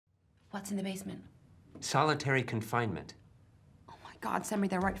What's in the basement? Solitary confinement. Oh my God, send me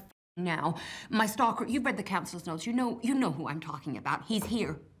there right now. My stalker, you've read the counselor's notes. You know who I'm talking about. He's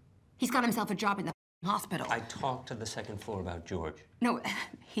here. He's got himself a job in the hospital. I talked to the second floor about George. No,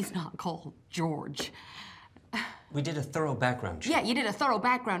 he's not called George. We did a thorough background check. Yeah, you did a thorough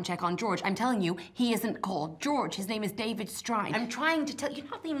background check on George. I'm telling you, he isn't called George. His name is David Strine. I'm trying to tell you,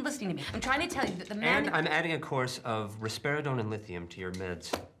 you're not even listening to me. I'm trying to tell you that the man... And I'm adding a course of risperidone and lithium to your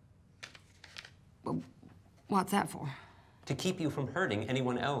meds. Well, what's that for? To keep you from hurting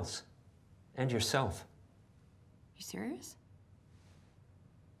anyone else. And yourself. You serious?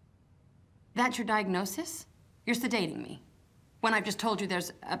 That's your diagnosis? You're sedating me. When I've just told you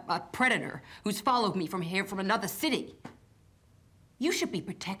there's a predator who's followed me from here, from another city. You should be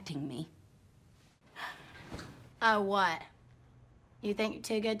protecting me. Oh, what? You think you're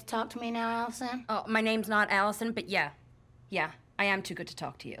too good to talk to me now, Allison? Oh, my name's not Allison, but yeah. Yeah, I am too good to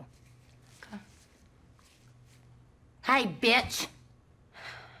talk to you. Okay. Hey, bitch!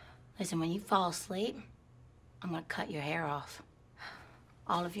 Listen, when you fall asleep, I'm gonna cut your hair off.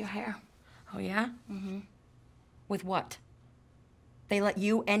 All of your hair. Oh, yeah? Mm-hmm. With what? They let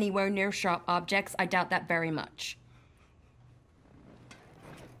you anywhere near sharp objects? I doubt that very much.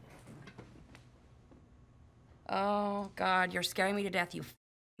 Oh, God, you're scaring me to death, you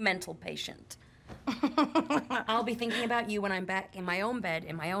mental patient. I'll be thinking about you when I'm back in my own bed,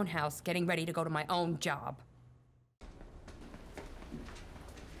 in my own house, getting ready to go to my own job.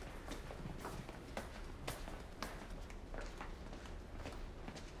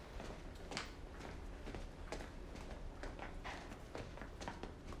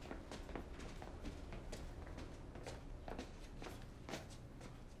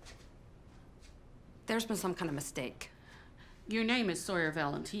 There's been some kind of mistake. Your name is Sawyer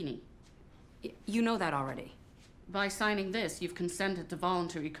Valentini. You know that already. By signing this, you've consented to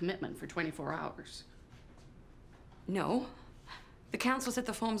voluntary commitment for 24 hours. No. The council said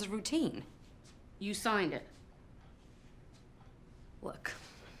the form's routine. You signed it. Look,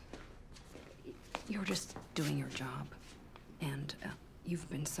 you're just doing your job. And you've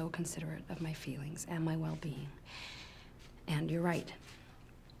been so considerate of my feelings and my well-being. And you're right.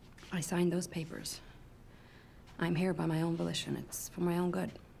 I signed those papers. I'm here by my own volition. It's for my own good.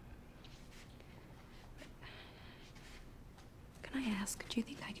 Can I ask, do you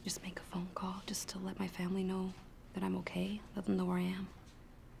think I could just make a phone call just to let my family know that I'm okay? Let them know where I am?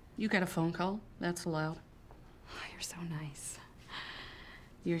 You get a phone call. That's allowed. Oh, you're so nice.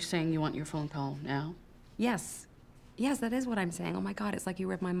 You're saying you want your phone call now? Yes. Yes, that is what I'm saying. Oh my God, it's like you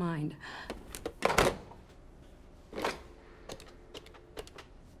read my mind.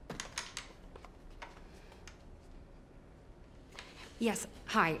 Yes,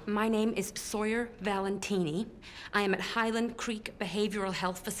 hi, my name is Sawyer Valentini. I am at Highland Creek Behavioral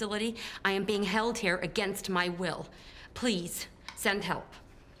Health Facility. I am being held here against my will. Please, send help.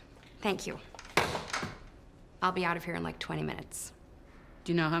 Thank you. I'll be out of here in like 20 minutes.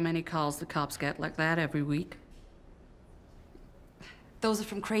 Do you know how many calls the cops get like that every week? Those are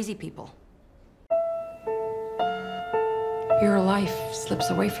from crazy people. Your life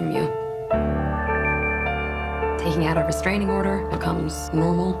slips away from you. Taking out a restraining order becomes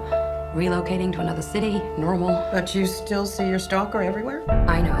normal. Relocating to another city, normal. But you still see your stalker everywhere?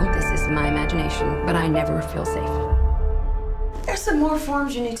 I know, this is my imagination, but I never feel safe. There's some more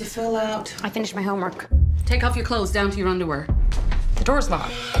forms you need to fill out. I finished my homework. Take off your clothes down to your underwear. The door's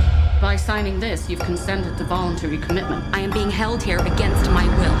locked. By signing this, you've consented to voluntary commitment. I am being held here against my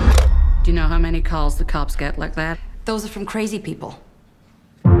will. Do you know how many calls the cops get like that? Those are from crazy people.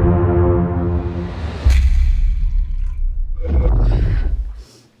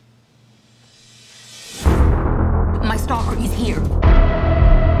 My stalker is here.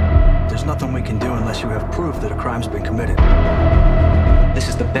 There's nothing we can do unless you have proof that a crime's been committed. This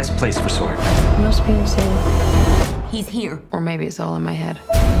is the best place for Sawyer. Must be insane. He's here. Or maybe it's all in my head.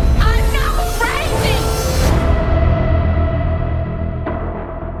 I'm not crazy!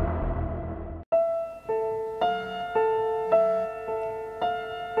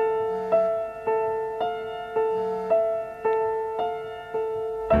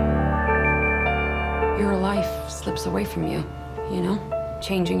 Your life slips away from you, you know?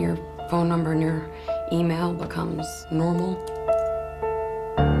 Changing your phone number and your email becomes normal.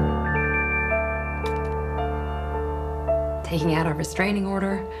 Taking out a restraining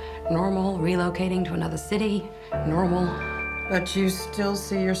order, normal. Relocating to another city, normal. But you still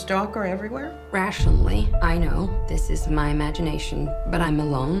see your stalker everywhere? Rationally, I know this is my imagination, but I'm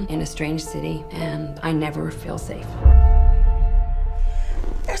alone in a strange city, and I never feel safe.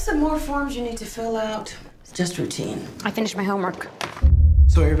 There's some more forms you need to fill out. It's just routine. I finished my homework.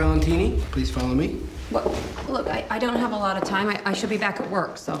 Sawyer Valentini, please follow me. Well, look, I don't have a lot of time. I should be back at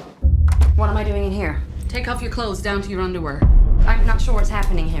work, so... What am I doing in here? Take off your clothes down to your underwear. I'm not sure what's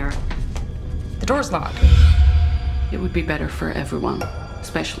happening here. The door's locked. It would be better for everyone,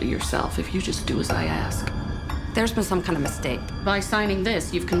 especially yourself, if you just do as I ask. There's been some kind of mistake. By signing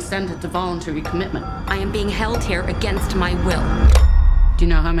this, you've consented to voluntary commitment. I am being held here against my will. Do you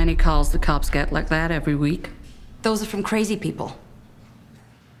know how many calls the cops get like that every week? Those are from crazy people.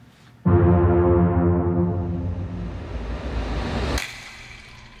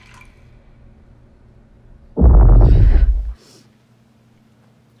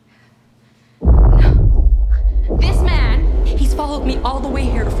 Followed me all the way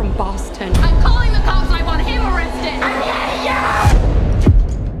here from Boston. I'm calling the cops. I want him arrested.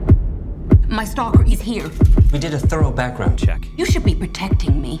 My stalker is here. We did a thorough background check. You should be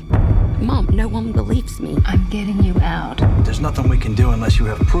protecting me. Mom, no one believes me. I'm getting you out. There's nothing we can do unless you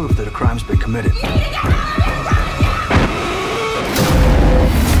have proof that a crime's been committed.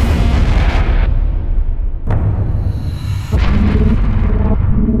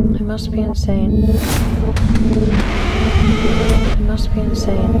 I must be insane. I must be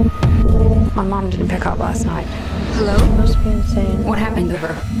insane. My mom didn't pick up last night. Hello? I must be insane. What happened to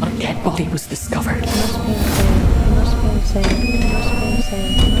her? A dead body was discovered. I must be insane. I must be insane. I must be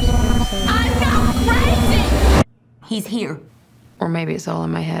insane. I must be insane. I'm not crazy! He's here. Or maybe it's all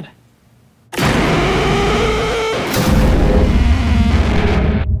in my head.